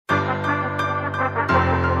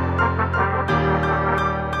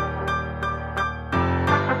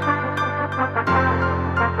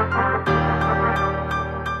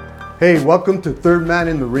Hey, welcome to Third Man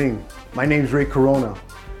in the Ring. My name's Ray Corona.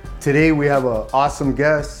 Today we have an awesome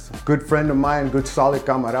guest, a good friend of mine, good solid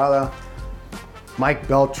camarada, Mike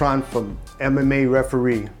Beltran from MMA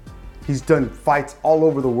referee. He's done fights all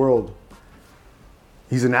over the world.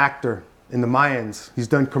 He's an actor in the Mayans. He's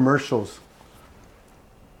done commercials.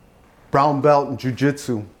 Brown belt in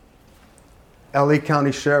jiu-jitsu. LA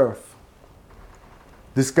County Sheriff.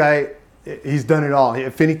 This guy, he's done it all.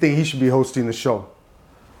 If anything, he should be hosting the show.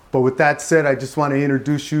 But with that said, I just want to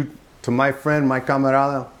introduce you to my friend, my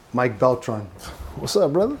camarada, Mike Beltran. What's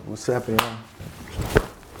up, brother? What's happening, man?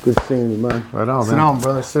 Good seeing you, man. Right on, man. Sit down,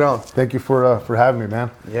 brother. Sit down. Thank you for having me,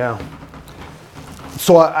 man. Yeah.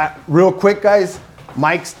 So, real quick, guys,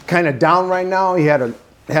 Mike's kind of down right now. He had a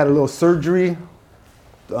little surgery.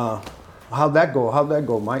 How'd that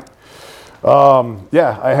go, Mike?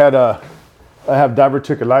 Yeah, I have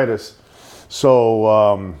diverticulitis. So,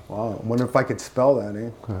 wow, I wonder if I could spell that,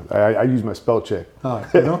 eh? I use my spell check.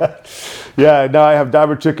 You know? Yeah, no, I have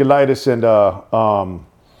diverticulitis, and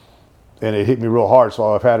it hit me real hard.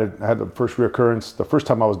 So I had the first reoccurrence. The first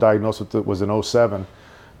time I was diagnosed with it was in 2007,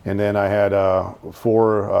 and then I had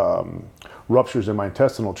 4 ruptures in my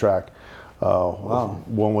intestinal tract. Wow.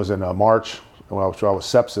 One was in March, when I was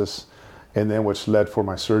sepsis, and then which led for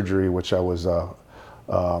my surgery, which I was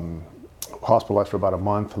hospitalized for about a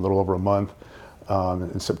little over a month.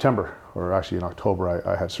 In September, or actually in October,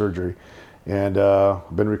 I had surgery, and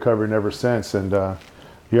been recovering ever since. And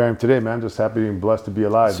here I am today, man. Just happy and blessed to be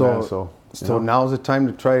alive, man. So now's the time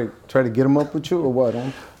to try to get him up with you, or what?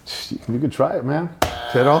 Huh? You can try it, man.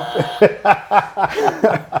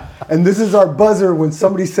 And this is our buzzer when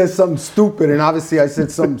somebody says something stupid, and obviously I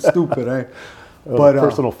said something stupid, eh? But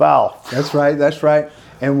personal foul. That's right.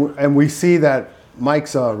 And we see that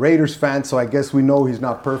Mike's a Raiders fan, so I guess we know he's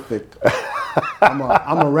not perfect. I'm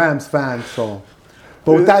a Rams fan, so.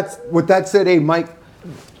 But with that said, hey, Mike,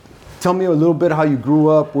 tell me a little bit how you grew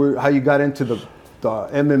up, how you got into the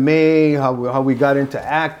MMA, how we got into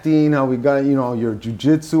acting, how we got, your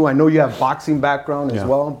jiu-jitsu. I know you have boxing background as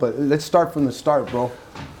well, but let's start from the start, bro.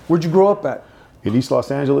 Where'd you grow up at? In East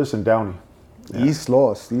Los Angeles and Downey. Yeah. East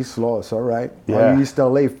Los, all right. Yeah. All you East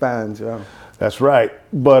LA fans, yeah. That's right.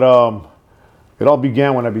 But it all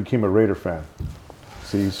began when I became a Raider fan.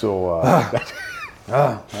 See, so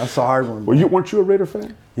that's a hard one. Weren't you a Raider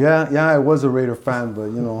fan? Yeah, I was a Raider fan,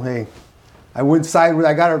 but hey, I went sideways.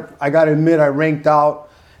 I gotta admit, I ranked out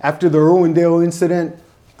after the Irwindale incident.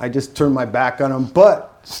 I just turned my back on them.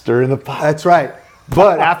 But stirring the pot. That's right.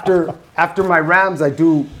 But after my Rams, I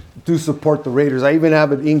do support the Raiders. I even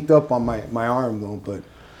have it inked up on my arm though. But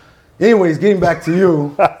anyways, getting back to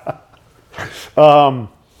you.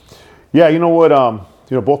 Yeah, you know what?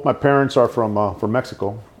 Both my parents are from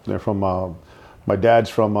Mexico. They're from my dad's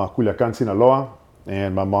from Culiacan, Sinaloa,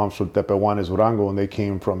 and my mom's from Tepehuanes, Durango, and they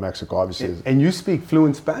came from Mexico, obviously. And you speak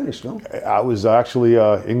fluent Spanish, no? I was actually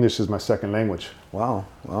English is my second language. Wow.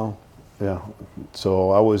 Yeah.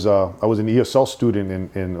 So I was an ESL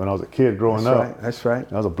student in when I was a kid growing up. That's right.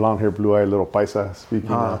 I was a blonde-haired, blue-eyed little paisa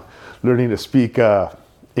learning to speak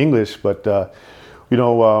English, but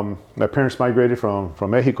my parents migrated from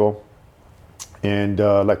Mexico. And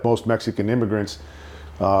like most Mexican immigrants,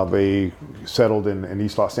 they settled in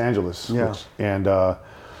East Los Angeles. Yeah.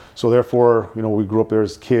 So therefore, we grew up there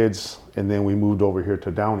as kids, and then we moved over here to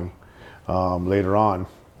Downey later on.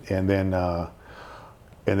 And then I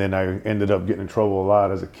ended up getting in trouble a lot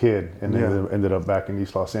as a kid, and then ended up back in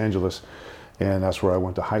East Los Angeles. And that's where I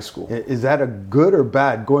went to high school. Is that a good or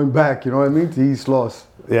bad going back? You know what I mean, to East Los?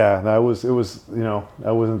 Yeah, no, it was.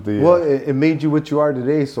 I wasn't the. Well, it made you what you are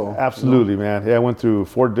today, so. Absolutely, man. Yeah, I went through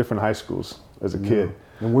 4 different high schools as a kid.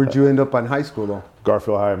 And where'd you end up on high school, though?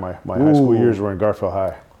 Garfield High. My high school years were in Garfield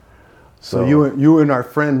High. So you and our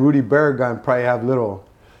friend Rudy Barragan probably have little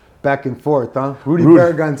back and forth, huh? Rudy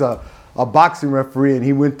Barragan's a boxing referee, and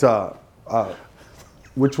he went to.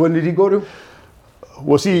 Which one did he go to?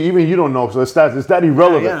 Well, see, even you don't know, so it's that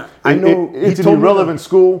irrelevant. Yeah. I know. It's an irrelevant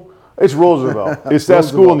school. It's Roosevelt. It's that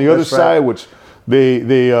school on the other side, which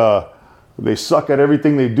they suck at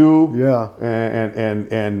everything they do. Yeah.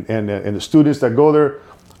 And the students that go there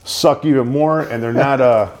suck even more, and they're not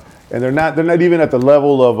even at the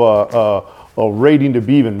level of rating to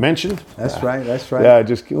be even mentioned. That's right. Yeah,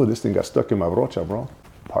 this thing got stuck in my brocha, bro.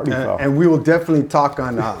 Party foul. And we will definitely talk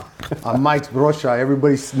on Mike's brocha.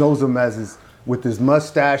 Everybody knows him as with his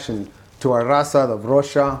mustache, and to our raza, the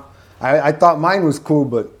brocha. I thought mine was cool,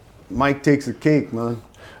 but Mike takes the cake, man.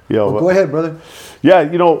 Go ahead, brother. Yeah,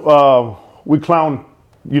 we clown,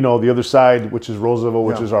 the other side, which is Roosevelt,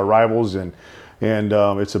 which is our rivals, and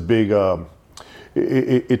it's a big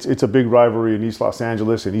it's a big rivalry in East Los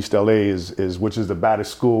Angeles, and East LA is which is the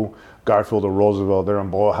baddest school, Garfield or Roosevelt. They're in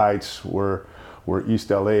Boyle Heights. We're East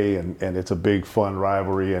LA, and it's a big fun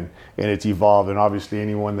rivalry, and it's evolved. And obviously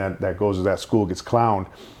anyone that goes to that school gets clowned.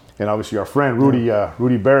 And obviously our friend Rudy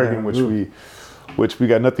Berrigan, which we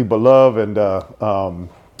got nothing but love, and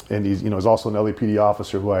he's is also an LAPD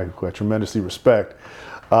officer who I tremendously respect.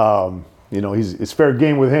 It's fair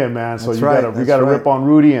game with him, man. So we gotta rip on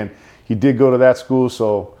Rudy, and he did go to that school,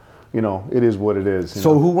 so it is what it is.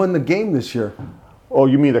 So who won the game this year? Oh,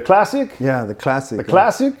 you mean the Classic? Yeah, the Classic. The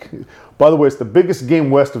Classic? By the way, it's the biggest game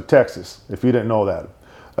west of Texas, if you didn't know that.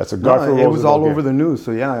 That's a Garfield It was all game. over the news,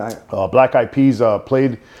 so yeah. Black Eyed Peas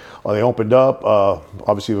played. They opened up.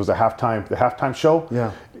 Obviously, it was the halftime show.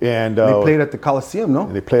 Yeah. And they played at the Coliseum, no?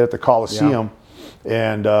 They played at the Coliseum.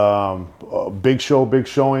 Yeah. And big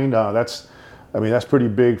showing. That's pretty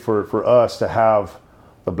big for us to have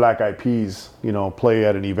the Black Eyed Peas, play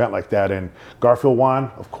at an event like that. And Garfield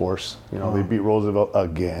won, of course. They beat Roosevelt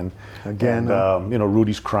again. And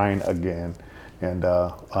Rudy's crying again. And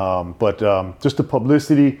but just the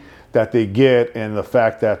publicity that they get, and the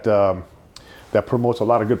fact that that promotes a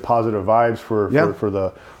lot of good positive vibes for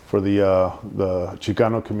the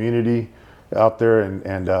Chicano community out there, and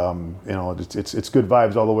it's good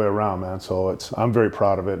vibes all the way around, man. So I'm very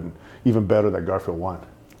proud of it, and even better that Garfield won.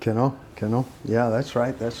 Keno. Yeah, that's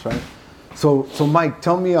right. So Mike,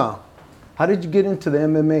 tell me, how did you get into the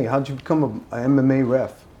MMA? How did you become an MMA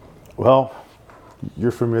ref? Well,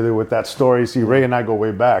 you're familiar with that story. See, Ray and I go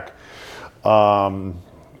way back.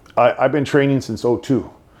 I've been training since '02,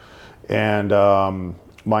 and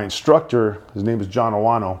my instructor, his name is John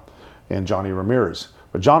Owano and Johnny Ramirez.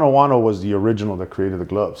 But John Owano was the original that created the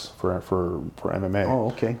gloves for MMA. Oh,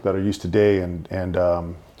 okay. That are used today, and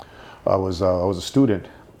I was a student,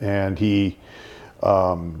 and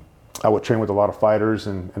I would train with a lot of fighters,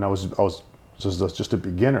 and I was just a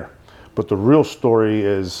beginner. But the real story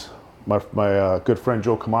is my good friend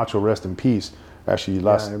Joe Camacho, rest in peace. Actually,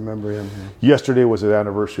 I remember him. Yesterday was the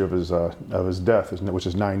anniversary of his death, which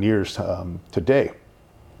is 9 years today.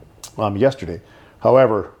 Yesterday,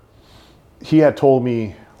 however, he had told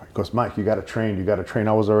me, he goes, Mike, you got to train.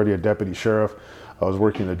 I was already a deputy sheriff. I was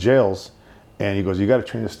working in the jails, and he goes, you got to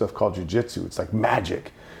train this stuff called jiu-jitsu. It's like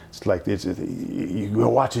magic. It's like you go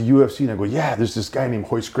watch a UFC, and I go, yeah, there's this guy named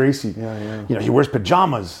Hoist Gracie. Yeah. He wears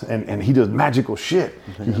pajamas and he does magical shit.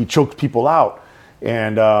 Yeah. He chokes people out,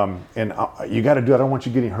 and you got to do it. I don't want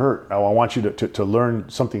you getting hurt. I want you to learn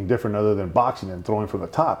something different other than boxing and throwing from the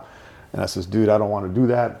top. And I says, dude, I don't want to do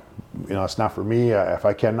that. It's not for me. If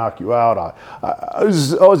I can't knock you out, I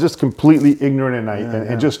was just completely ignorant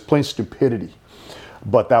and just plain stupidity.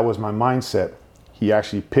 But that was my mindset. He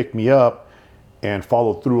actually picked me up and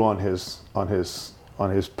followed through on his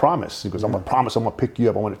promise. He goes, I'm gonna pick you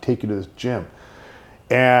up. I want to take you to this gym.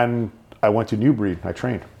 And I went to New Breed. I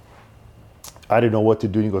trained. I didn't know what to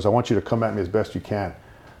do. He goes, I want you to come at me as best you can.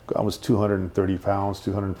 I was 230 pounds,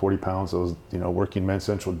 240 pounds. I was, working Men's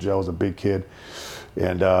Central Jail as a big kid.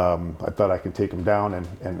 And I thought I could take him down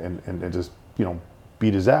and just,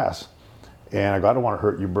 beat his ass. And I go, I don't want to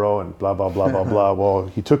hurt you, bro, and blah, blah, blah, blah, blah. Well,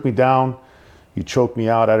 he took me down. He choked me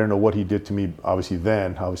out. I don't know what he did to me, obviously,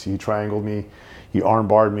 then. Obviously, he triangled me. He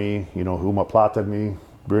arm-barred me, humaplataed me,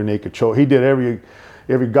 rear naked choke. He did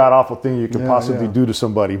every god-awful thing you could possibly do to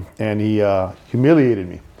somebody. And he humiliated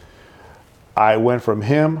me. I went from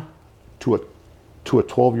him to a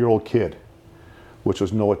 12-year-old kid, which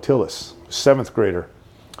was Noah Tillis, 7th grader.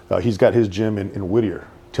 He's got his gym in Whittier.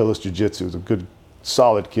 Tillis Jiu-Jitsu is a good,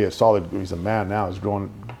 solid kid. He's a man now. He's a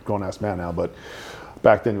grown-ass man now. But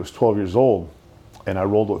back then, he was 12 years old, and I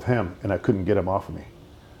rolled with him, and I couldn't get him off of me.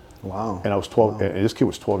 Wow. And I was 12, and this kid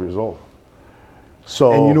was 12 years old.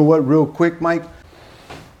 So, and you know what, real quick, Mike?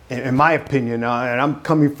 In my opinion, and I'm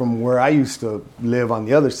coming from where I used to live on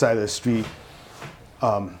the other side of the street,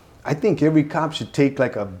 I think every cop should take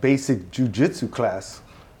like a basic jiu-jitsu class,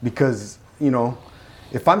 because,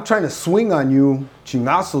 if I'm trying to swing on you,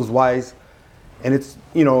 chingazos wise, and it's,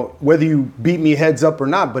 whether you beat me heads up or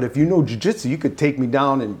not, but if you know jiu-jitsu, you could take me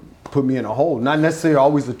down and put me in a hole. Not necessarily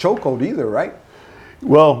always a chokehold either, right?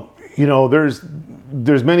 Well, there's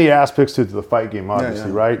many aspects to the fight game,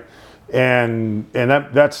 obviously, right? And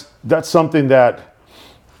that's something that,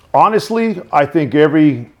 honestly, I think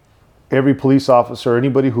every police officer,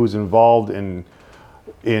 anybody who's involved in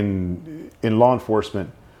law enforcement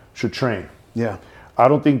should train. Yeah. I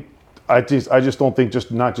just don't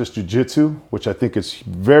think not just jiu-jitsu, which I think is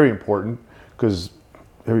very important, because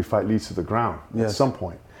every fight leads to the ground at some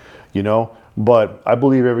point, But I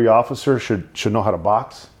believe every officer should know how to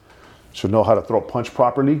box, should know how to throw a punch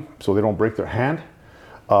properly so they don't break their hand.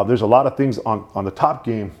 There's a lot of things on the top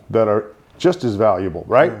game that are just as valuable,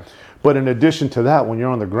 right? Yeah. But in addition to that, when you're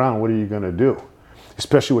on the ground, what are you going to do?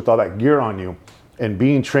 Especially with all that gear on you and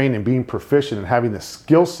being trained and being proficient and having the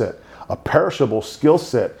skill set, a perishable skill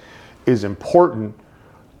set is important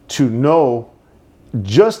to know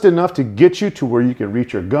just enough to get you to where you can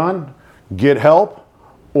reach your gun, get help,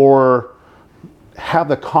 or have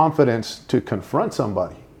the confidence to confront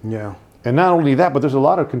somebody. Yeah. And not only that, but there's a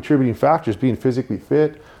lot of contributing factors: being physically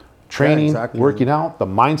fit, training, exactly. Working out, the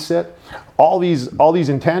mindset, all these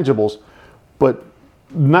intangibles. But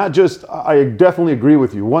not just, I definitely agree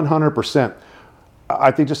with you 100%.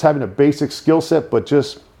 I think just having a basic skill set, but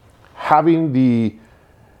just having the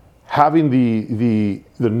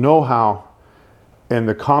know-how and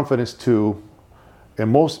the confidence to, and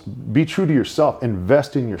most, be true to yourself,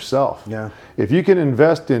 invest in yourself. Yeah. If you can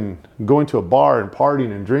invest in going to a bar and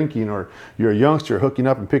partying and drinking, or you're a youngster hooking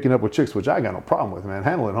up and picking up with chicks, which I got no problem with, man.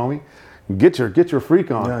 Handle it, homie. Get your freak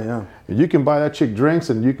on. Yeah. And you can buy that chick drinks,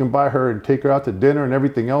 and you can buy her and take her out to dinner and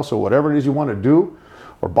everything else, or whatever it is you want to do,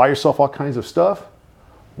 or buy yourself all kinds of stuff.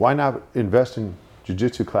 Why not invest in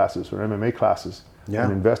jiu-jitsu classes or MMA classes? Yeah.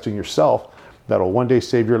 And invest in yourself. That'll one day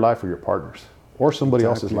save your life or your partner's or somebody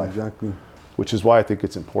else's life. Exactly. Which is why I think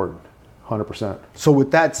it's important, 100%. So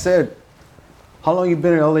with that said, how long you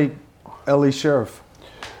been an LA sheriff?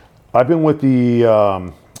 I've been with the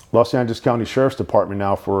Los Angeles County Sheriff's Department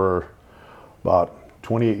now for about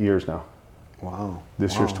 28 years now. Wow.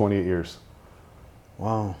 This year's 28 years.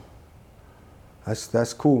 Wow.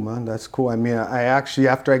 That's cool, man. That's cool. I mean, I actually,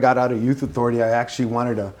 after I got out of youth authority, I actually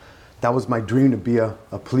that was my dream, to be a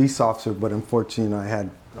police officer, but unfortunately I had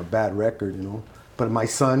a bad record, But my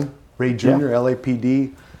son, Ray Jr.,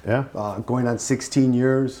 LAPD, going on 16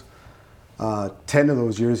 years. 10 of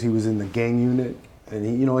those years he was in the gang unit.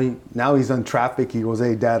 And now he's on traffic. He goes,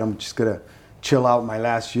 "Hey, Dad, I'm just going to chill out my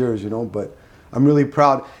last years, But I'm really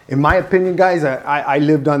proud. In my opinion, guys, I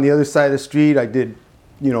lived on the other side of the street. I did,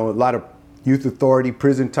 a lot of youth authority,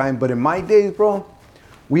 prison time. But in my days, bro,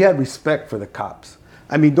 we had respect for the cops.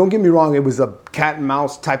 I mean, don't get me wrong. It was a cat and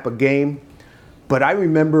mouse type of game. But I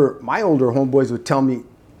remember my older homeboys would tell me,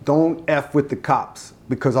 don't F with the cops,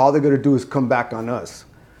 because all they're going to do is come back on us.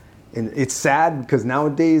 And it's sad, because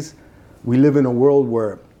nowadays we live in a world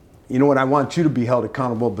where, I want you to be held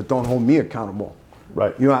accountable, but don't hold me accountable.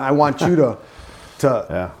 Right. I want you to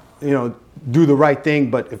do the right thing,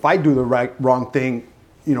 but if I do the wrong thing,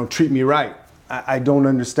 treat me right. I don't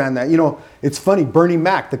understand that. It's funny, Bernie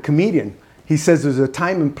Mac, the comedian, he says there's a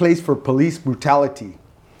time and place for police brutality.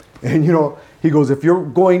 And, he goes, if you're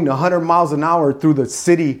going 100 miles an hour through the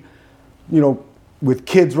city, with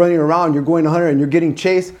kids running around, you're going 100 and you're getting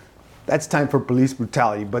chased, that's time for police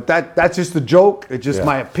brutality. But that's just a joke. It's just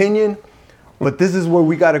my opinion. But this is where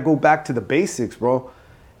we got to go back to the basics, bro.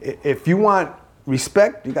 If you want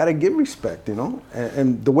respect, you got to give respect,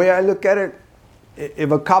 And the way I look at it,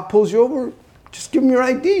 if a cop pulls you over, just give him your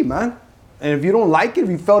ID, man. And if you don't like it, if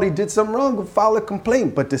you felt he did something wrong, go file a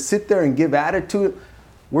complaint. But to sit there and give attitude,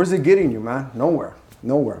 where's it getting you, man? Nowhere.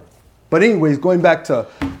 But anyways, going back to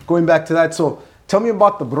that. So tell me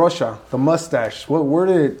about the brocha, the mustache.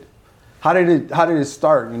 How did it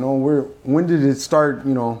start? When did it start?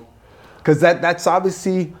 Because that's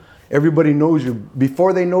obviously, everybody knows you.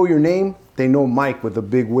 Before they know your name, they know Mike with the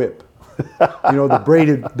big whip.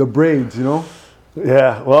 The braids.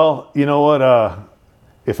 Yeah. Well, you know what?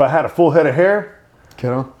 If I had a full head of hair,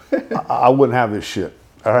 I wouldn't have this shit.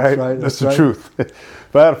 All right, that's the truth.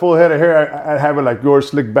 If I had a full head of hair, I'd have it like yours,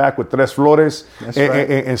 slicked back with tres flores,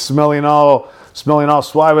 and smelling all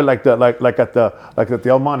suave, like at the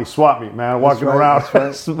El Monte swap meet, man. Walking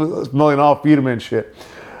around, smelling all vitamin shit.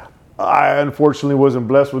 I unfortunately wasn't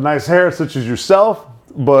blessed with nice hair such as yourself,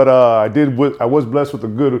 but I was blessed with a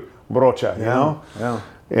good brocha, you know. Yeah.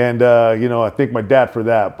 And I thank my dad for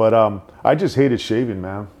that. But I just hated shaving,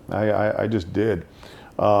 man. I just did.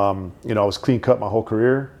 I was clean cut my whole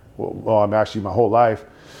career. Well, I'm actually my whole life,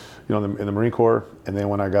 in the Marine Corps. And then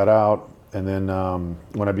when I got out, and then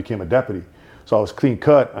when I became a deputy. So I was clean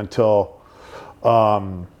cut until,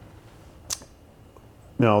 the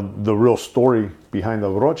real story behind the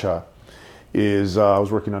brocha is I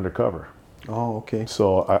was working undercover. Oh, okay.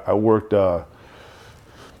 So I worked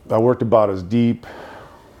about as deep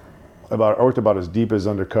as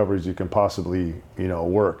undercover as you can possibly,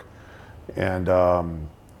 work. And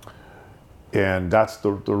that's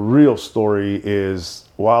the real story is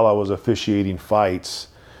while I was officiating fights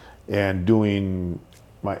and doing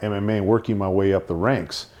my MMA and working my way up the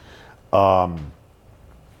ranks, I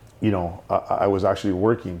was actually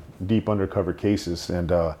working deep undercover cases. And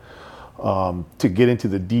to get into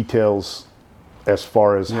the details as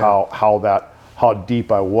far as how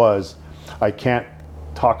deep I was. I can't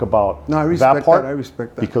talk about No, I respect that part. I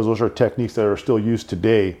respect that. Because those are techniques that are still used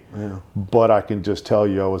today. Yeah. But I can just tell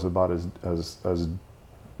you I was about as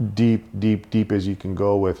deep as you can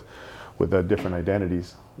go with different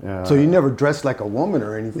identities. So you never dressed like a woman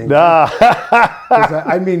or anything? Nah.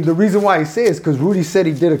 I mean, the reason why I say is because Rudy said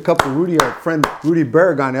he did a couple. Our friend Rudy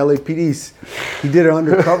Berg on LAPD, he did it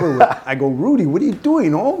undercover with. I go, Rudy, what are you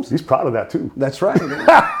doing, Holmes? He's proud of that too. That's right.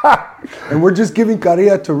 And we're just giving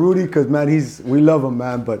carilla to Rudy because, man, we love him,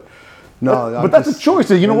 man. But no, but that's a choice.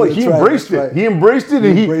 You know what? He embraced it. Right. He embraced it,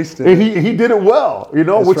 and he did it well. You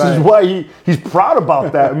know, which is why he's proud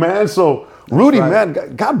about that, man. So. Rudy,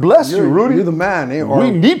 man, God bless you, Rudy. You're the man. Eh?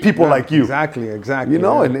 We need people like you. Exactly. You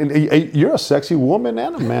know, and you're a sexy woman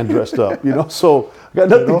and a man dressed up, you know. So I got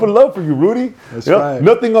nothing but love for you, Rudy. That's right.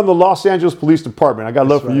 Nothing on the Los Angeles Police Department. I got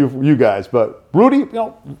love for you guys. But Rudy, you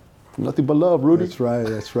know, nothing but love, Rudy.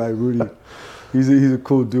 That's right, Rudy. He's a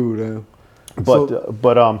cool dude. Eh?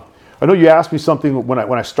 But I know you asked me something when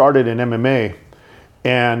I started in MMA,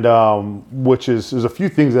 and which is there's a few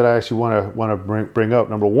things that I actually want to bring up.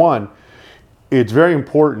 Number one, it's very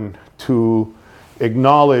important to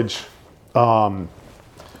acknowledge good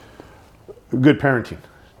parenting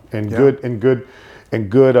and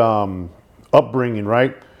good upbringing,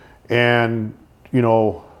 right? And you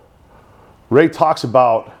know, Ray talks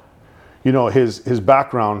about his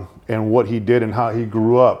background and what he did and how he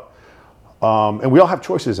grew up. And we all have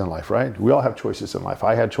choices in life, right? We all have choices in life.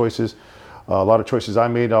 I had choices. A lot of choices I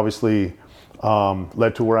made, obviously.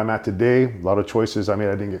 Led to where I'm at today. A lot of choices I made,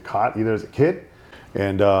 I didn't get caught either as a kid.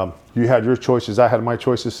 And you had your choices, I had my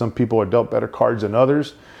choices. Some people are dealt better cards than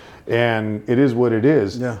others. And it is what it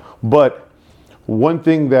is. Yeah. But one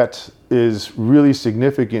thing that is really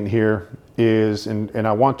significant here is, and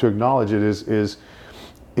I want to acknowledge it, is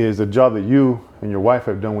the job that you and your wife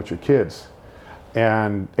have done with your kids.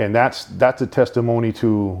 And that's a testimony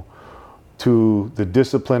to the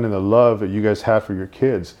discipline and the love that you guys have for your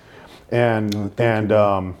kids. And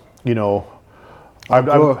you know,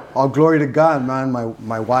 all glory to God, man.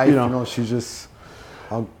 My wife, she's just,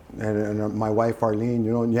 and my wife Arlene,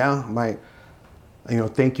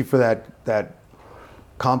 thank you for that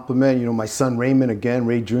compliment. My son Raymond, again,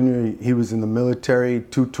 Ray Jr., he was in the military,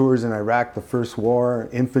 2 tours in Iraq, the first war,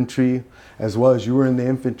 infantry, as well as you were in the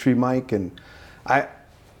infantry, Mike. And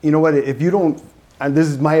if you don't, and this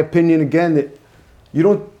is my opinion again, that you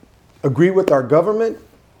don't agree with our government,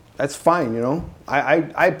 that's fine,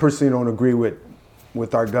 I personally don't agree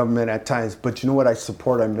with our government at times, but you know what? I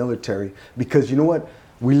support our military because you know what?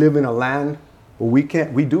 We live in a land where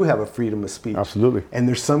we do have a freedom of speech. Absolutely. And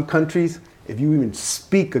there's some countries, if you even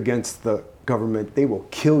speak against the government, they will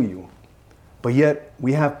kill you. But yet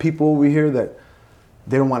we have people over here that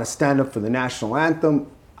they don't want to stand up for the national anthem.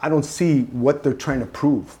 I don't see what they're trying to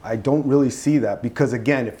prove. I don't really see that because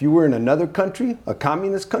again, if you were in another country, a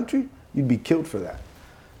communist country, you'd be killed for that.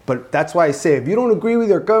 But that's why I say, if you don't agree with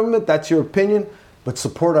your government, that's your opinion, but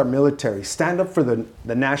support our military. Stand up for the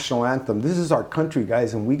national anthem. This is our country,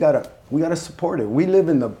 guys, and we gotta support it. We live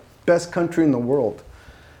in the best country in the world,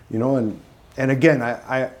 and again,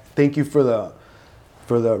 I thank you for the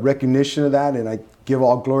recognition of that, and I give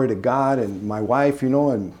all glory to God and my wife,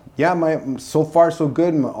 and yeah, so far so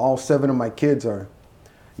good. All 7 of my kids are,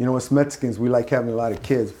 us Mexicans, we like having a lot of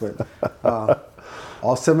kids, but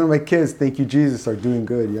all 7 of my kids, thank you, Jesus, are doing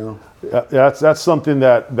good, That's something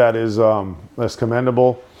that is that's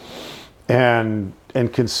commendable, and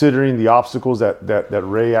considering the obstacles that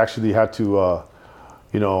Ray actually had to,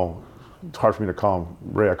 it's hard for me to call him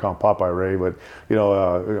Ray. I call him Popeye Ray, but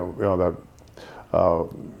that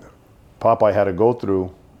Popeye had to go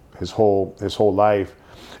through his whole life,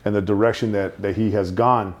 and the direction that he has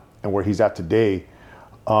gone and where he's at today.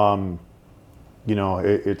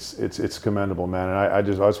 It's commendable, man. And I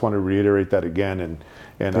just want to reiterate that again.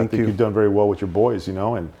 And I think you've done very well with your boys,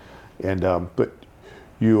 but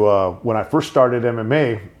you, when I first started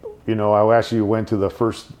MMA, I actually went to the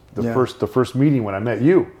first meeting when I met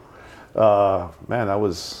you. Man, that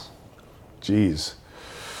was,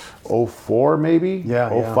 04 maybe?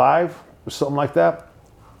 Yeah. 05 or something like that.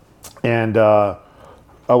 And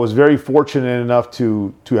I was very fortunate enough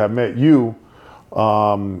to have met you.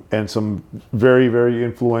 And some very, very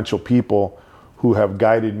influential people who have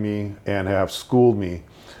guided me and have schooled me.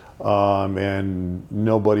 And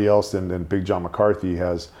nobody else than Big John McCarthy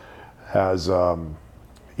has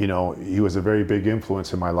he was a very big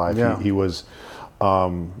influence in my life. Yeah. He was, he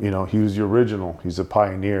was the original. He's a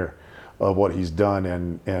pioneer of what he's done.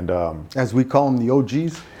 And as we call him, the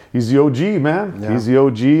OGs. He's the OG, man. Yeah. He's the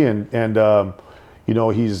OG, and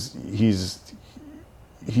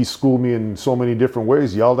he schooled me in so many different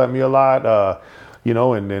ways, yelled at me a lot, you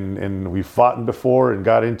know, and we fought before and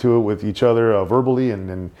got into it with each other verbally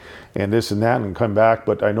and this and that and come back.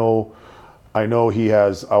 But I know he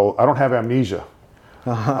has, I don't have amnesia.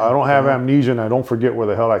 I don't have amnesia, and I don't forget where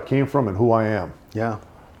the hell I came from and who I am. Yeah.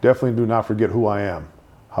 Definitely do not forget who I am.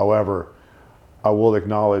 However, I will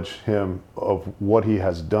acknowledge him of what he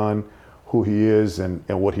has done, who he is, and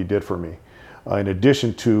what he did for me. In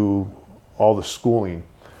addition to all the schooling,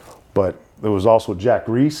 but there was also Jack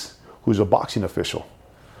Reese, who's a boxing official,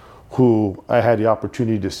 who I had the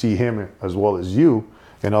opportunity to see him as well as you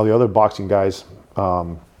and all the other boxing guys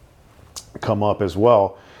come up as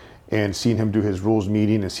well, and seeing him do his rules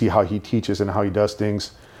meeting and see how he teaches and how he does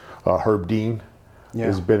things. Herb Dean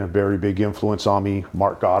has been a very big influence on me.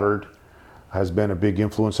 Mark Goddard has been a big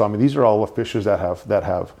influence on me. These are all officials that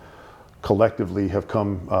have collectively have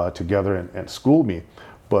come together and schooled me.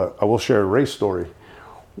 But I will share a Ray's story.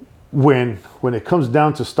 When it comes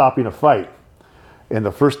down to stopping a fight, and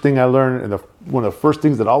the first thing I learned, and one of the first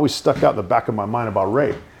things that always stuck out in the back of my mind about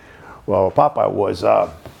Ray, well, Popeye was,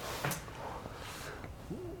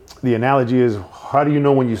 the analogy is, how do you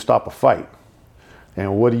know when you stop a fight?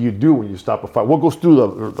 And what do you do when you stop a fight? What goes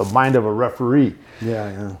through the mind of a referee?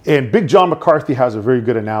 Yeah. And Big John McCarthy has a very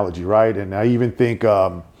good analogy, right? And I even think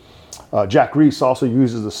Jack Reese also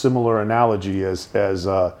uses a similar analogy as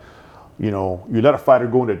you know, you let a fighter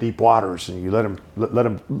go into deep waters and you let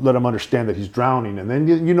him understand that he's drowning, and then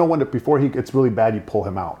you know when before he gets really bad, you pull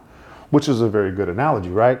him out, which is a very good analogy,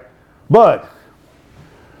 right? But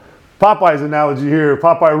Popeye's analogy here,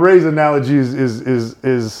 Popeye Ray's analogy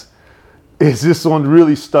is this one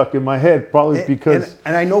really stuck in my head, probably because...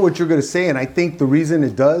 And I know what you're going to say, and I think the reason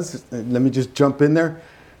it does, let me just jump in there,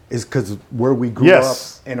 is because where we grew up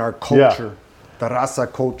in our culture, the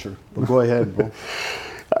raza culture. But go ahead, bro.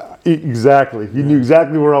 Exactly. You knew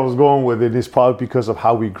exactly where I was going with it. It's probably because of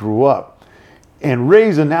how we grew up. And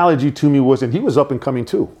Ray's analogy to me was, and he was up and coming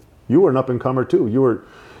too. You were an up and comer too. You were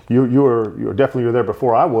definitely there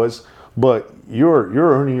before I was, but you're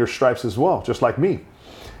earning your stripes as well, just like me.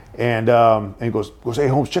 And he goes, hey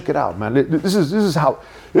Holmes, check it out, man. This is how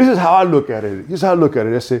I look at it. This is how I look at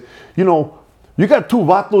it. I say, you know, you got two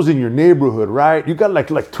vatos in your neighborhood, right? You got like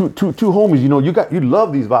two homies, you know, you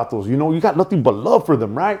love these vatos, you know, you got nothing but love for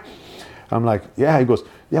them, right? I'm like, yeah. He goes,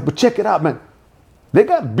 yeah, but check it out, man. They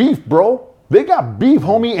got beef, bro. They got beef,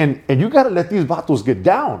 homie, and you gotta let these vatos get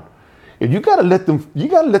down. And you gotta let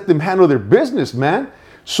them handle their business, man.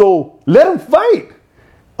 So let them fight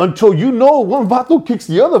until you know one vato kicks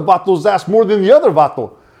the other vato's ass more than the other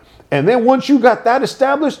vato. And then once you got that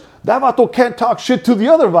established, that vato can't talk shit to the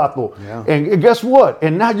other vato. Yeah. And guess what?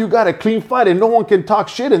 And now you got a clean fight and no one can talk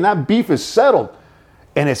shit and that beef is settled.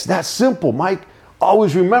 And it's that simple, Mike.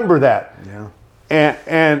 Always remember that. Yeah.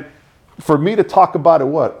 And for me to talk about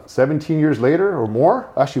it, 17 years later or more?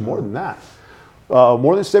 Actually, more than that.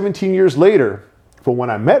 More than 17 years later, from when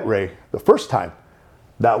I met Ray the first time,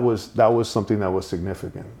 that was something that was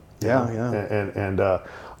significant. Yeah. And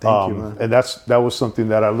thank you, man. And that was something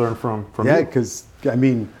that I learned from you. Yeah, because I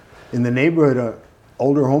mean, in the neighborhood,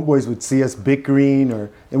 older homeboys would see us bickering,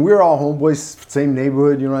 and we were all homeboys, same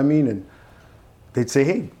neighborhood, you know what I mean? And they'd say,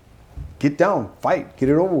 hey, get down, fight, get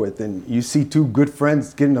it over with. And you see two good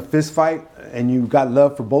friends get in a fist fight, and you got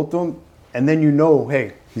love for both of them, and then you know,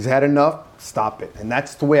 hey, he's had enough, stop it. And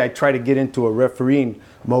that's the way I try to get into a refereeing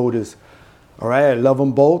mode is, all right, I love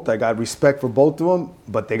them both. I got respect for both of them,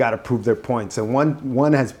 but they got to prove their points. And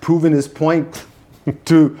one has proven his point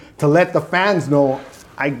to let the fans know,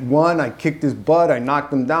 I won, I kicked his butt, I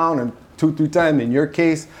knocked him down, and 2-3 times. In your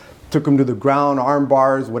case, took him to the ground, arm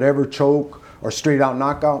bars, whatever, choke, or straight out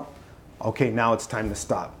knockout. Okay, now it's time to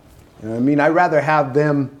stop. You know what I mean? I'd rather have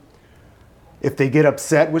them, if they get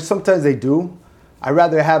upset, which sometimes they do, I'd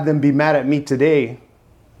rather have them be mad at me today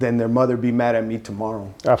than their mother be mad at me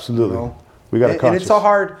tomorrow. Absolutely. You know? We got to and it's a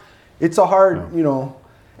hard, yeah. You know,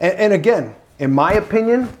 and again, in my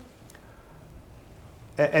opinion,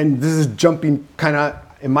 and this is jumping kind of,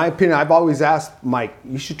 in my opinion, I've always asked Mike,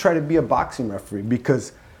 you should try to be a boxing referee,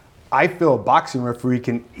 because I feel a boxing referee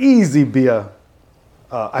can easily be an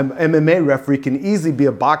MMA referee can easily be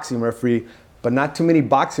a boxing referee, but not too many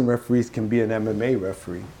boxing referees can be an MMA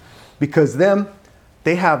referee, because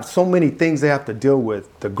they have so many things they have to deal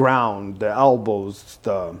with: the ground, the elbows,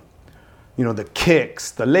 the kicks,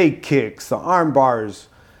 the leg kicks, the arm bars,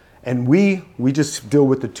 and we just deal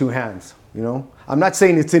with the two hands. You know, I'm not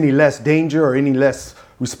saying it's any less danger or any less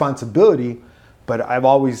responsibility, but I've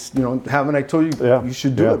always, haven't I told you, you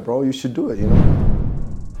should do it, bro? You should do it,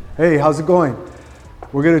 Hey, how's it going?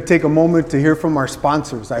 we're going to take a moment to hear from our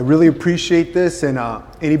sponsors. I really appreciate this, and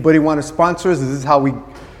anybody want to sponsor us, this is how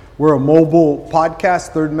we're a mobile podcast,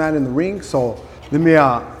 Third Man in the Ring. So let me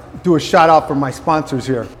do a shout out for my sponsors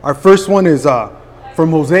here. Our first one is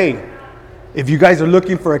from Jose. If you guys are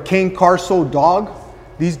looking for a Cane Corso dog,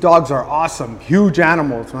 these dogs are awesome, huge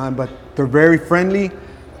animals, man, but they're very friendly.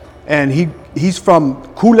 And he's from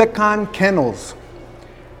Culiacan Kennels,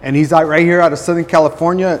 and he's out right here out of Southern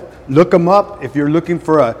California. Look him up if you're looking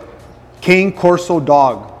for a Cane Corso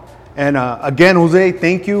dog. And again, Jose,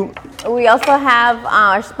 thank you. We also have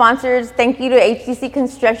our sponsors. Thank you to HDC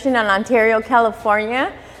Construction in Ontario,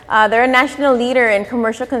 California. They're a national leader in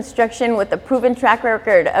commercial construction with a proven track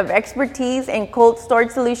record of expertise in cold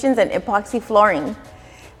storage solutions and epoxy flooring.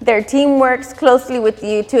 Their team works closely with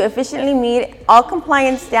you to efficiently meet all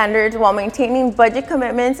compliance standards while maintaining budget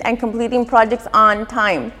commitments and completing projects on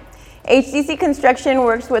time. HDC Construction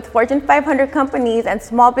works with Fortune 500 companies and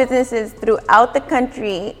small businesses throughout the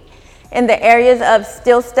country in the areas of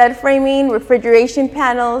steel stud framing, refrigeration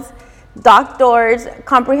panels, dock doors,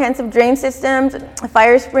 comprehensive drain systems,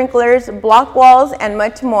 fire sprinklers, block walls, and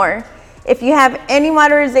much more. If you have any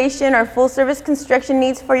modernization or full service construction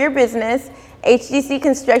needs for your business, HDC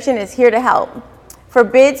Construction is here to help. For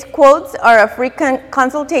bids, quotes, or a free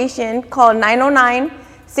consultation, call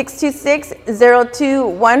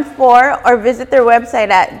 909-626-0214 or visit their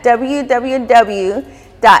website at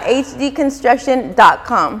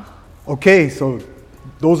www.hdconstruction.com. Okay, so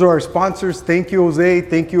those are our sponsors. Thank you, Jose.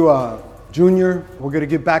 Thank you, Junior. We're going to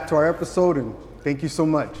get back to our episode, and thank you so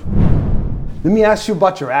much. Let me ask you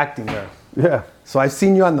about your acting there. Yeah. So I've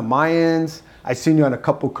seen you on the Mayans. I've seen you on a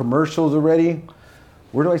couple commercials already.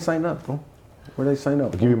 Where do I sign up, bro? Where do I sign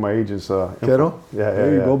up? I'll give you my agent's info. Kettle? Yeah,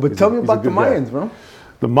 There you go. But tell me about the Mayans, bro.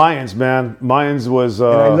 The Mayans, man. Mayans was...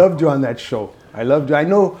 And I loved you on that show. I loved you. I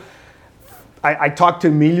know... I talk to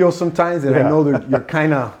Emilio sometimes, and I know that you're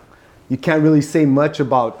kind of... You can't really say much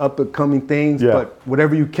about up-and-coming things, but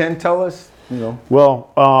whatever you can tell us, you know.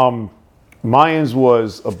 Well, Mayans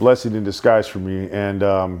was a blessing in disguise for me. And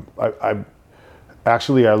I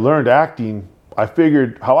learned acting. I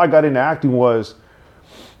figured how I got into acting was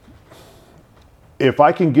if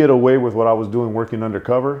I can get away with what I was doing working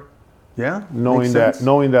undercover, knowing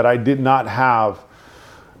that I did not have,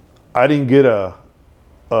 I didn't get a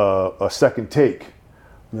second take.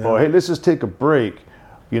 Or hey, let's just take a break.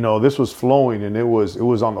 You know, this was flowing and it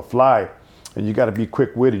was on the fly, and you got to be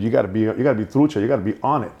quick-witted. You got to be trucha. You got to be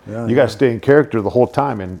on it. You got to stay in character the whole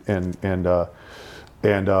time. And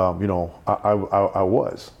you know, I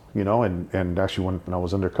was. You know, and actually when I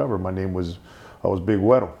was undercover, I was Big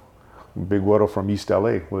Güero. Big Güero from East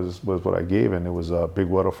LA was what I gave, and it was Big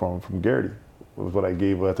Güero from Garrity was what I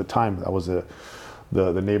gave at the time. That was the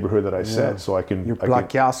neighborhood that I set, so I can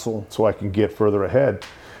get further ahead.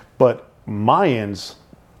 But Mayans,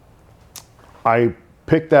 I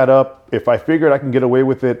picked that up. If I figured I can get away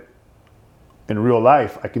with it in real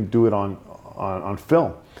life, I can do it on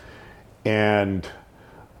film. And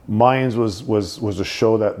Mayans was a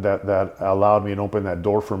show that allowed me and opened that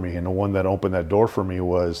door for me. And the one that opened that door for me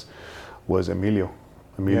was Emilio.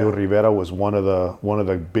 Emilio Rivera was one of the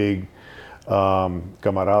big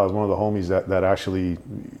camaradas, one of the homies that actually,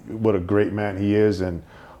 what a great man he is, and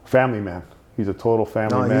family man. He's a total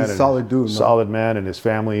family man. He's a solid dude. Solid man, and his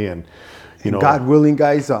family, and you know. God willing,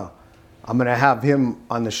 guys, I'm gonna have him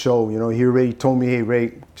on the show. You know, he already told me, hey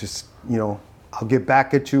Ray, just, you know, I'll get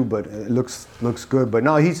back at you, but it looks good. But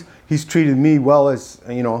no, he's treated me well, as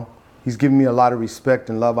you know. He's given me a lot of respect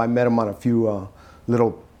and love. I met him on a few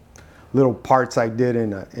little parts I did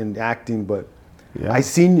in acting, but when I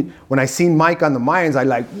seen Mike on the Mayans, I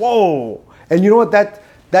like, whoa. And you know what, that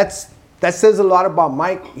says a lot about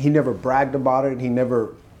Mike. He never bragged about it. He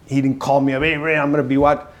didn't call me up, hey Ray, I'm gonna be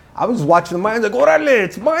what. I was watching the Mayans like, orale,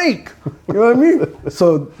 it's Mike. You know what I mean?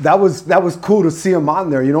 So that was cool to see him on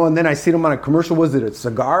there, you know. And then I seen him on a commercial. Was it a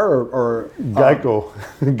cigar or Geico?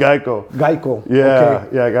 Geico. Yeah,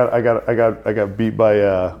 okay. Yeah. I got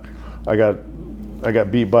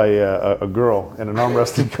beat by a girl in an arm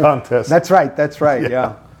wrestling contest. That's right.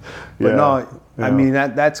 Yeah. But no, I mean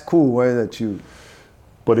that's cool.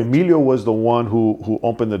 But Emilio was the one who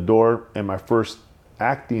opened the door, and my first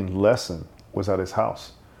acting lesson was at his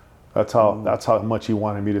house. That's how much he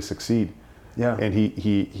wanted me to succeed. Yeah. And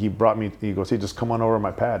he brought me. He goes, hey, just come on over to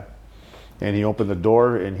my pad. And he opened the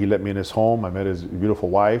door and he let me in his home. I met his beautiful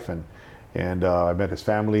wife and I met his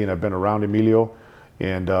family, and I've been around Emilio,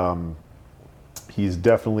 and he's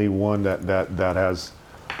definitely one that has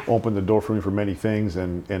opened the door for me for many things,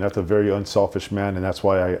 and that's a very unselfish man, and that's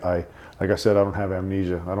why I like I said, I don't have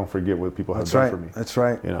amnesia. I don't forget what people have done for me. That's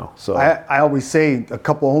right. You know, so I always say, a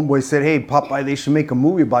couple of homeboys said, "Hey, Popeye, they should make a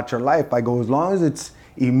movie about your life." I go, as long as it's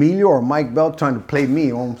Emilio or Mike Beltran to play me,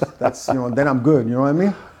 Holmes, that's, you know, then I'm good. You know what I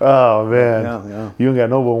mean? Oh man, Yeah. You ain't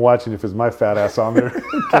got no one watching if it's my fat ass on there.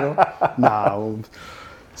 Nah. Holmes.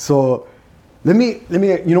 So let me.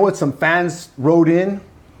 You know what? Some fans wrote in,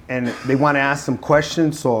 and they want to ask some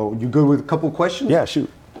questions. So you good with a couple questions? Yeah, shoot.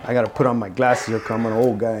 I gotta put on my glasses here 'cause I'm an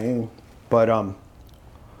old guy. Ain't? But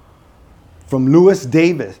from Lewis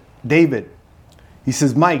David, he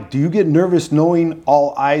says, Mike, do you get nervous knowing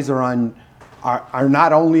all eyes are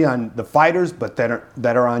not only on the fighters but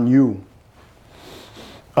that are on you?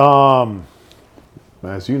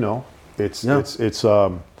 As you know, it's nerves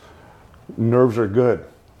are good.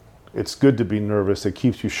 It's good to be nervous. It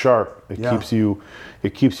keeps you sharp. It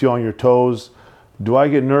keeps you on your toes. Do I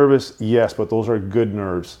get nervous? Yes, but those are good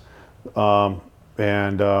nerves.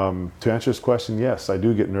 And to answer this question, yes, I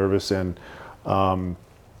do get nervous, and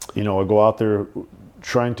you know, I go out there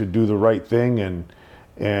trying to do the right thing,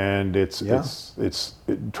 and it's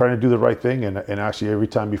trying to do the right thing, and actually every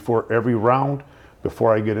time before every round,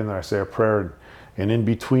 before I get in there, I say a prayer, and in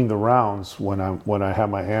between the rounds, when I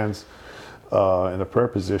have my hands in the prayer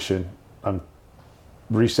position, I'm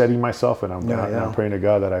resetting myself, and I'm praying to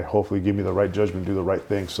God that I hopefully give me the right judgment, do the right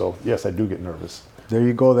thing. So yes, I do get nervous. There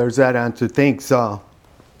you go. There's that answer. Thanks,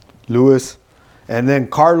 Lewis. And then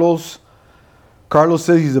Carlos. Carlos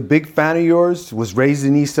says he's a big fan of yours, was raised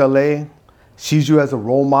in East LA, sees you as a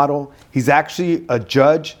role model. He's actually a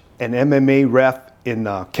judge and MMA ref in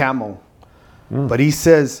Camo. But he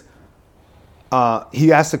says,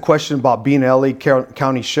 he asked a question about being an LA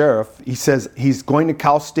County Sheriff. He says he's going to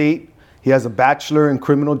Cal State. He has a bachelor in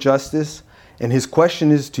criminal justice. And his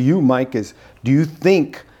question is to you, Mike, is do you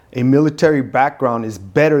think a military background is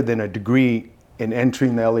better than a degree in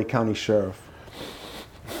entering the LA County Sheriff?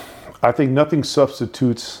 I think nothing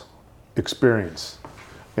substitutes experience.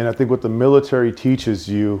 And I think what the military teaches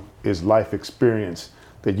you is life experience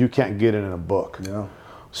that you can't get in a book. Yeah.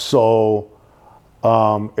 So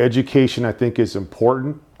education, I think, is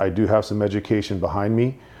important. I do have some education behind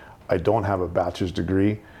me. I don't have a bachelor's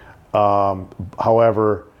degree.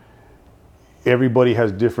 However, everybody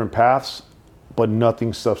has different paths, but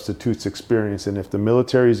nothing substitutes experience. And if the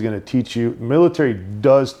military is going to teach you, military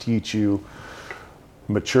does teach you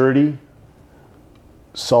maturity,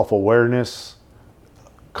 self-awareness,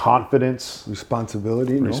 confidence,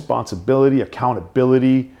 responsibility,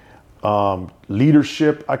 accountability,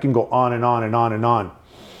 leadership. I can go on and on and on and on.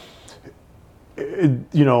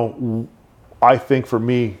 You know, I think for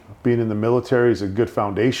me, being in the military is a good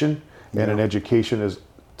foundation, and an education is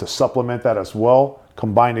to supplement that as well.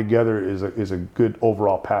 Combined together is a good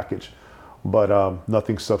overall package, but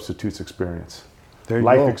nothing substitutes experience.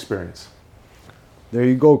 Life experience. There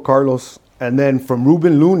you go, Carlos. And then from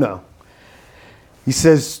Ruben Luna, he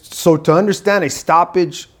says, so to understand a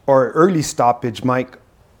stoppage or early stoppage, Mike,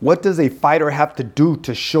 what does a fighter have to do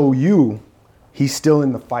to show you he's still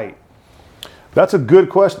in the fight? That's a good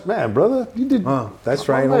question, man, brother. You did. That's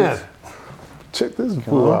right, man. Check this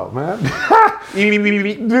fool out, man. Dude.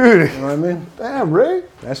 You know what I mean? Damn, Ray.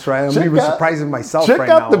 That's right. I'm even surprising myself right now. Check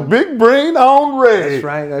out the big brain on Ray. That's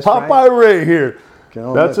right. That's Popeye Ray here.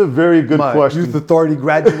 That's a very good question. Youth Authority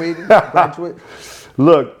graduate.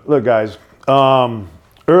 Look, guys.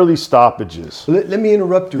 Early stoppages. Let me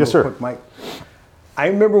interrupt you real quick, Mike. I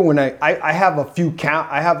remember when I have a few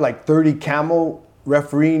I have like 30 Camo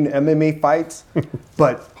refereeing MMA fights,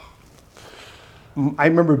 but I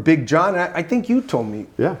remember Big John. I think you told me.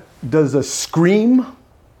 Yeah. Does a scream?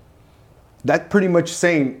 That's pretty much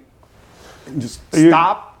saying, just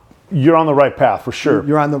stop. You're on the right path for sure.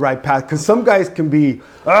 You're on the right path, because some guys can be, you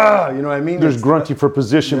know what I mean? There's grunty for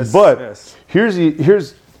position, but here's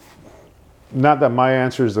not that my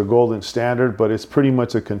answer is the golden standard, but it's pretty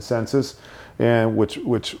much a consensus, and which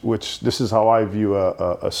this is how I view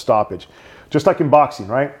a stoppage, just like in boxing,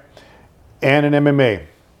 right? And in MMA,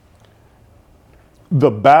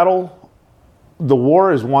 the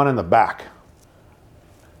war is won in the back,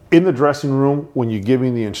 in the dressing room when you're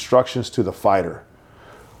giving the instructions to the fighter.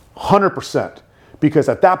 100%. Because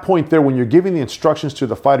at that point there, when you're giving the instructions to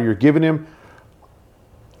the fighter, you're giving him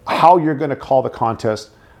how you're going to call the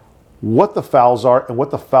contest, what the fouls are, and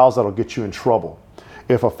what the fouls that'll get you in trouble.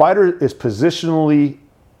 If a fighter is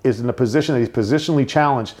in a position that he's positionally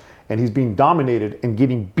challenged and he's being dominated and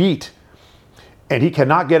getting beat, and he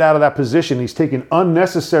cannot get out of that position, he's taking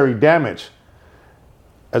unnecessary damage.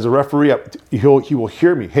 As a referee, he will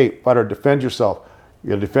hear me, hey, fighter, defend yourself. You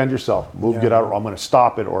got to defend yourself. Move, get out, or I'm going to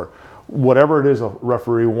stop it, or whatever it is a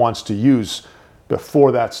referee wants to use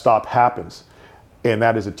before that stop happens. And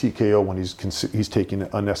that is a TKO when he's taking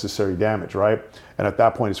unnecessary damage, right? And at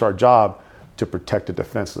that point, it's our job to protect a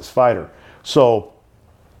defenseless fighter. So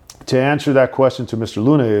to answer that question to Mr.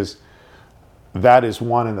 Luna is, that is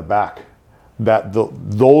one in the back. That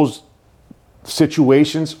those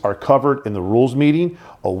situations are covered in the rules meeting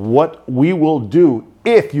of what we will do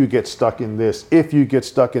if you get stuck in this, if you get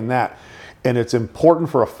stuck in that. And it's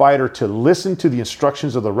important for a fighter to listen to the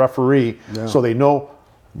instructions of the referee so they know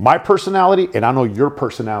my personality and I know your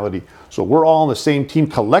personality. So we're all on the same team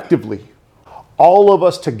collectively. All of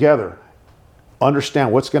us together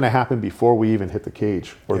understand what's going to happen before we even hit the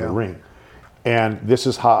cage or the ring. And this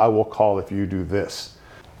is how I will call if you do this.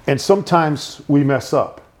 And sometimes we mess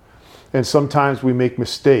up. And sometimes we make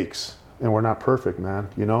mistakes. And we're not perfect, man,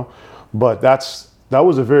 you know. But that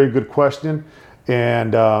was a very good question.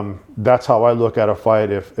 And that's how I look at a fight.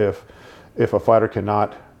 If a fighter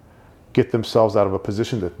cannot get themselves out of a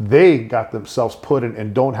position that they got themselves put in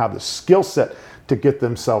and don't have the skill set to get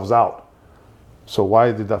themselves out. So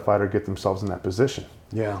why did that fighter get themselves in that position?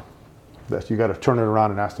 Yeah. That you got to turn it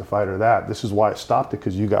around and ask the fighter that. This is why I stopped it,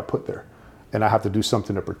 because you got put there. And I have to do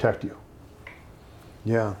something to protect you.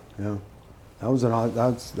 Yeah, yeah.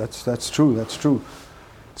 That's true. That's true.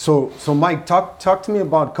 So Mike, talk to me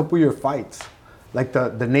about a couple of your fights, like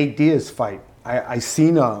the Nate Diaz fight. I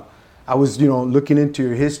was looking into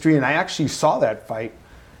your history, and I actually saw that fight,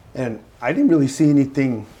 and I didn't really see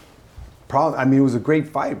anything. I mean, it was a great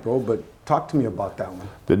fight, bro. But talk to me about that one.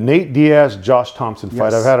 The Nate Diaz Josh Thompson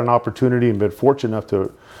fight. Yes. I've had an opportunity and been fortunate enough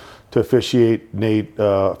to officiate Nate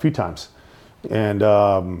a few times, and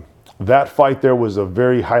that fight there was a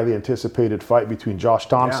very highly anticipated fight between Josh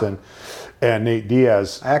Thompson and Nate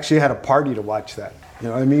Diaz. I actually had a party to watch that. You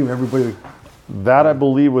know what I mean? Everybody. That, I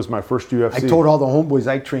believe, was my first UFC. I told all the homeboys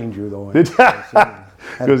I trained you, though.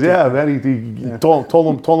 Because man, he told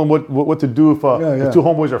them what to do if the two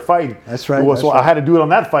homeboys are fighting. That's right. I had to do it on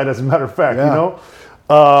that fight, as a matter of fact. You know,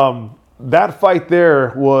 that fight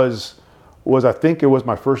there was I think it was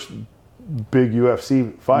my first big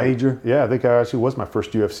UFC fight. Major. Yeah, I think it actually was my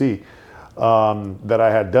first UFC that I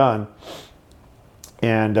had done,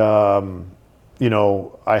 and I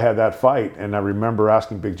had that fight, and I remember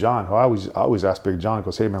asking Big John. I always ask Big John,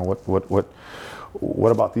 goes, hey man,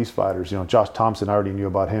 what about these fighters? You know, Josh Thompson, I already knew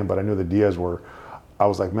about him, but I knew the Diaz were. I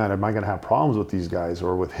was like, man, am I going to have problems with these guys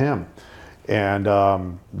or with him? And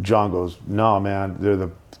John goes, no, man, they're the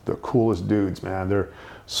coolest dudes, man. They're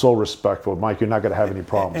so respectful. Mike, you're not going to have any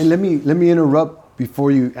problems. And let me interrupt before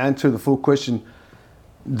you answer the full question.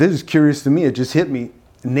 This is curious to me. It just hit me.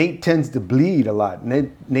 Nate tends to bleed a lot.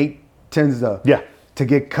 Nate tends to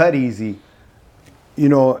get cut easy. You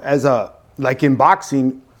know, like in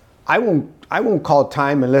boxing, I won't call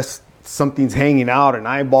time unless something's hanging out, an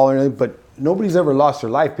eyeball or anything, but nobody's ever lost their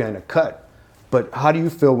life behind a cut. But how do you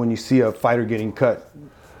feel when you see a fighter getting cut?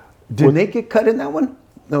 Did Nate get cut in that one?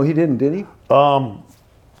 No, he didn't, did he?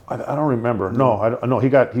 I don't remember. No, he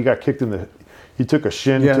got kicked in the. He took a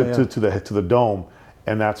shin to the dome,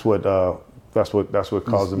 and that's what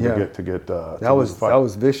caused him to get. That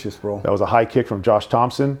was vicious, bro. That was a high kick from Josh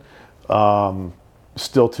Thompson.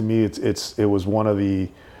 Still, to me, it was one of the.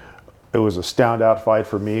 It was a standout fight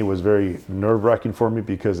for me. It was very nerve-wracking for me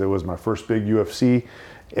because it was my first big UFC,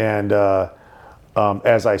 and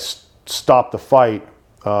as I stopped the fight,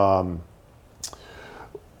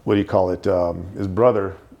 what do you call it? His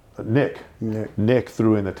brother, Nick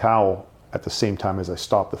threw in the towel at the same time as I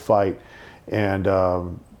stopped the fight, and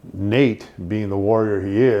Nate, being the warrior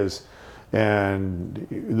he is, and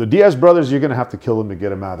the Diaz brothers, you're gonna have to kill them to get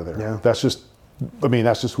them out of there. Yeah. That's just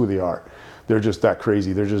who they are. They're just that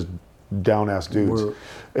crazy. They're just down-ass dudes. The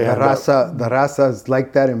raza is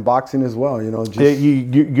like that in boxing as well, you know.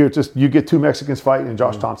 You get two Mexicans fighting, and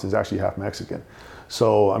Josh Thompson's actually half Mexican.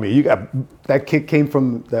 So I mean, you got that kick came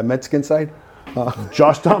from the Mexican side.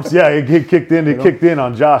 Josh Thompson, he kicked in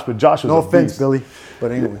on Josh, but Josh was no a offense, beast. Billy,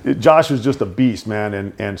 but anyway, Josh was just a beast,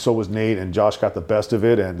 man, and so was Nate, and Josh got the best of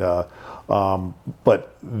it, and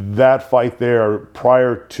but that fight there,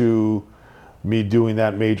 prior to me doing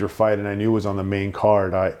that major fight, and I knew it was on the main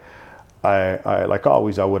card, I like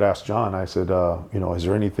always, I would ask John. I said, is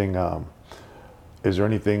there anything,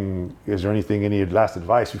 any last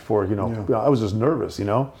advice before, I was just nervous,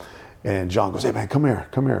 and John goes, hey man, come here.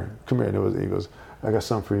 And he goes, I got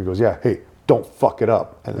something for you. He goes, yeah, hey, don't fuck it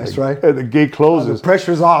up. And that's right. And the gate closes. The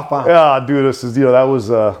pressure's off. Huh? Yeah, dude, this is, that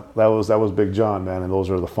was Big John, man, and those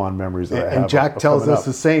are the fond memories that I have. And Jack tells us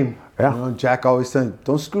the same. Yeah. Jack always said,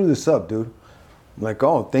 don't screw this up, dude. I'm like,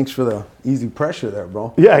 oh, thanks for the easy pressure there,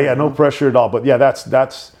 bro. Yeah, no pressure at all. But yeah,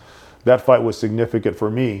 that fight was significant for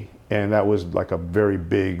me, and that was like a very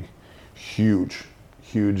big, huge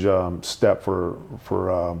step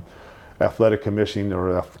for athletic commissioning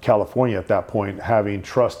or California at that point, having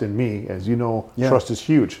trust in me. As you know, trust is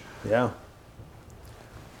huge. Yeah.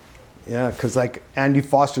 Yeah, because like Andy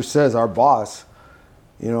Foster says, our boss,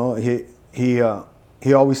 you know, he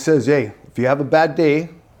always says, hey, if you have a bad day,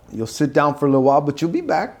 you'll sit down for a little while, but you'll be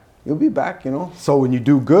back. You'll be back, you know. So when you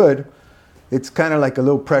do good, it's kind of like a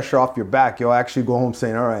little pressure off your back. You'll actually go home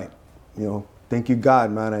saying, all right, you know, thank you,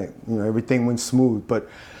 God, man. Everything went smooth. But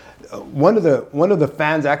one of the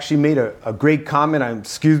fans actually made a great comment.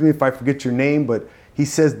 Excuse me if I forget your name, but he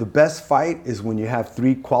says the best fight is when you have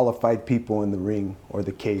 3 qualified people in the ring or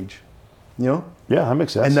the cage. You know? Yeah, that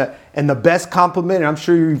makes sense. And the best compliment, and I'm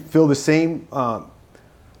sure you feel the same,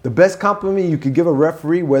 the best compliment you could give a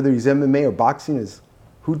referee, whether he's MMA or boxing, is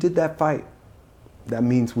who did that fight? That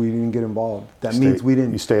means we didn't get involved. That means we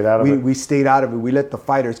didn't. You stayed out of it. We stayed out of it. We let the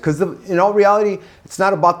fighters. Because in all reality, it's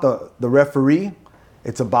not about the referee.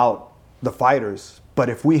 It's about the fighters. But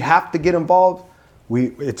if we have to get involved,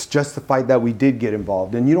 it's justified that we did get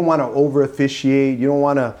involved. And you don't want to over officiate. You don't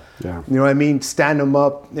want to, you know what I mean, stand them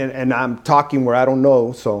up. And I'm talking where I don't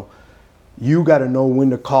know. So you got to know when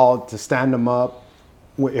to call to stand them up.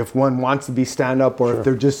 If one wants to be stand up, or if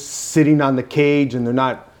they're just sitting on the cage and they're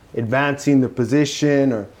not advancing their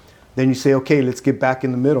position, or then you say, okay, let's get back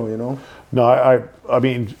in the middle, you know? No, I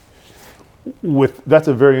mean, that's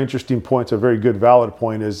a very interesting point. It's a very good, valid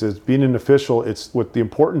point. Is being an official. It's what the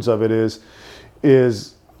importance of it is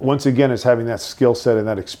once again, is having that skill set and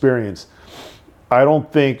that experience. I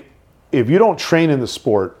don't think if you don't train in the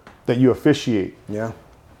sport that you officiate,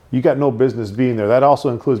 you got no business being there. That also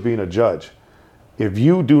includes being a judge. If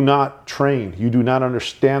you do not train, you do not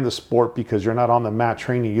understand the sport because you're not on the mat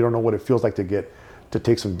training, you don't know what it feels like to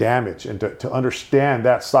take some damage and to understand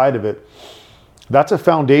that side of it. That's a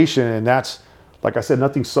foundation, and that's, like I said,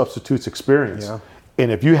 nothing substitutes experience. Yeah.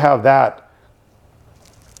 And if you have that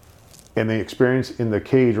and the experience in the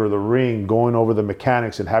cage or the ring, going over the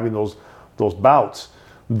mechanics and having those bouts,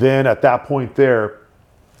 then at that point there,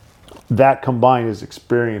 that combined is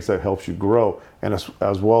experience that helps you grow. And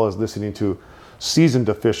as well as listening to seasoned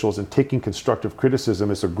officials and taking constructive criticism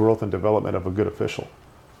is the growth and development of a good official.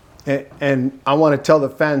 And I want to tell the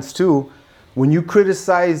fans too, when you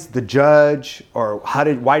criticize the judge or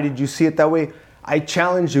why did you see it that way, I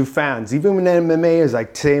challenge you fans, even when MMA, as I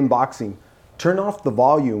say in boxing, turn off the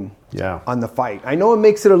volume on the fight. I know it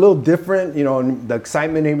makes it a little different, you know, the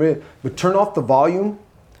excitement, but turn off the volume.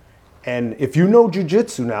 And if you know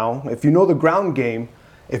jiu-jitsu now, if you know the ground game,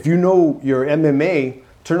 if you know your MMA,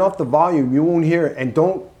 turn off the volume. You won't hear it. And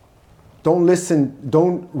don't listen,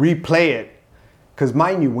 don't replay it. Because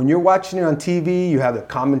mind you, when you're watching it on TV, you have the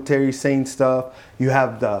commentary saying stuff. You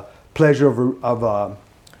have the pleasure of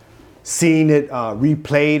seeing it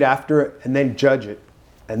replayed after it, and then judge it.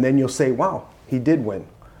 And then you'll say, wow, he did win.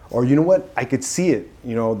 Or you know what? I could see it.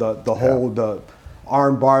 You know, the whole, the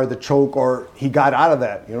arm bar, the choke, or he got out of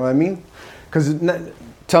that. You know what I mean? Because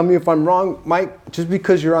tell me if I'm wrong, Mike, just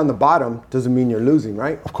because you're on the bottom doesn't mean you're losing,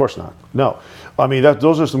 right? Of course not. No. I mean,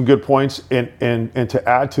 those are some good points. And to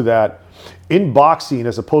add to that, in boxing,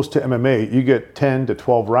 as opposed to MMA, you get 10 to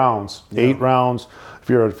 12 rounds, 8 rounds. If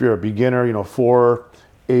you're a beginner, you know, 4,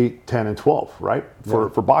 8, 10, and 12, right? For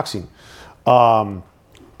boxing. In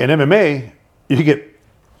MMA, you get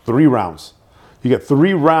 3 rounds. You get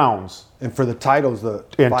 3 rounds. And for the titles,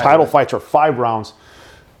 title fights are 5 rounds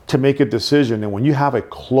to make a decision. And when you have a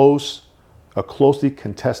closely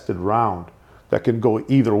contested round that can go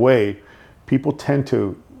either way, people tend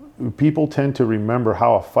to remember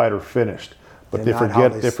how a fighter finished, but they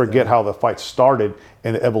forget how the fight started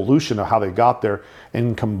and the evolution of how they got there.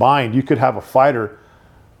 And combined, you could have a fighter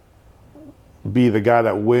be the guy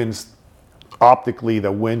that wins optically,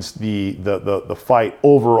 that wins the fight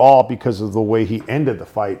overall because of the way he ended the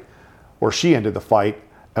fight or she ended the fight,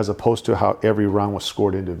 as opposed to how every round was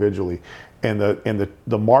scored individually. And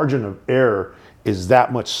the margin of error is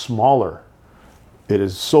that much smaller. It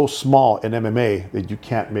is so small in MMA that you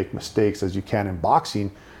can't make mistakes as you can in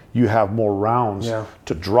boxing. You have more rounds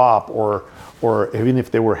to drop, or even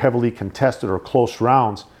if they were heavily contested or close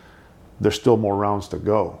rounds, there's still more rounds to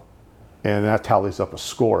go. And that tallies up a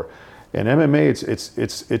score. In MMA,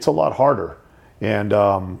 it's a lot harder. And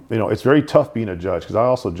you know, it's very tough being a judge, because I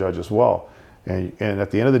also judge as well. And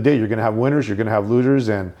at the end of the day, you're going to have winners, you're going to have losers,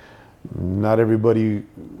 and not everybody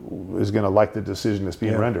is going to like the decision that's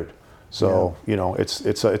being rendered. So you know, it's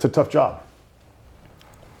a tough job.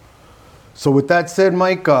 So with that said,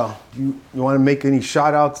 Mike, you want to make any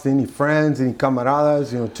shout outs to any friends, any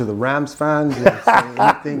camaradas, to the Rams fans, say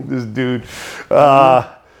anything? This dude.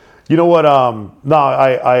 You know what? No,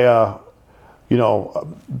 I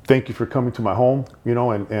thank you for coming to my home,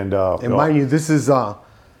 and mind you, this is,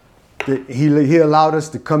 he allowed us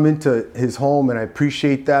to come into his home, and I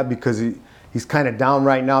appreciate that because he's kind of down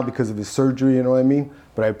right now because of his surgery, you know what I mean?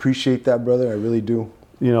 But I appreciate that, brother, I really do.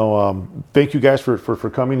 Thank you guys for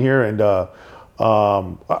coming here, and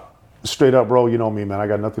straight up, bro, you know me, man, I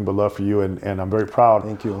got nothing but love for you, and I'm very proud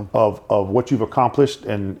Thank you. of what you've accomplished,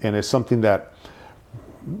 and it's something that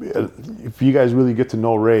if you guys really get to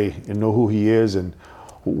know Ray and know who he is and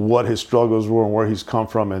what his struggles were and where he's come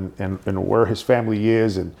from and where his family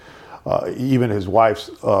is, and even his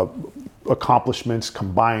wife's accomplishments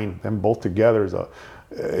combined, them both together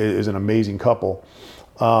is an amazing couple.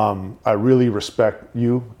 I really respect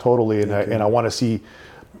you totally, and I want to see,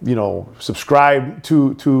 subscribe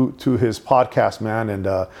to his podcast, man. And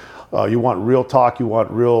you want real talk, you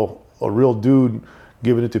want a real dude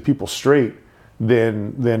giving it to people straight.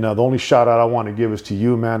 Then the only shout out I want to give is to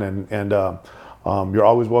you, man. And you're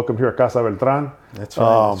always welcome here at Casa Beltran. That's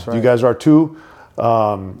right. That's right. You guys are too. We're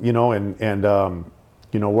on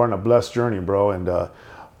a blessed journey, bro. And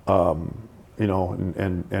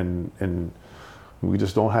we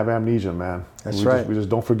just don't have amnesia, man. That's right. We just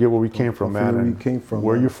don't forget where we came from, man. Where we came from,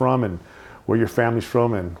 where man. you're from, and where your family's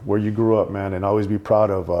from, and where you grew up, man. And always be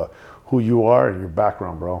proud of who you are and your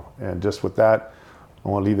background, bro. And just with that, I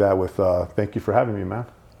want to leave that with thank you for having me, man.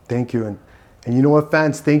 Thank you. And you know what,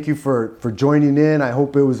 fans? Thank you for joining in. I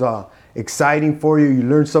hope it was exciting for you. You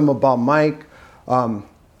learned something about Mike.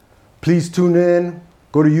 Please tune in.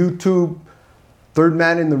 Go to YouTube, Third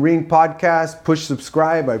Man in the Ring podcast. Push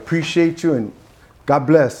subscribe. I appreciate you, and God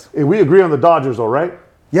bless. And we agree on the Dodgers, all right?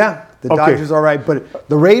 Yeah, the Dodgers, all right. But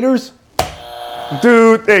the Raiders?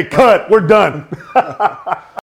 Dude, hey, cut. We're done.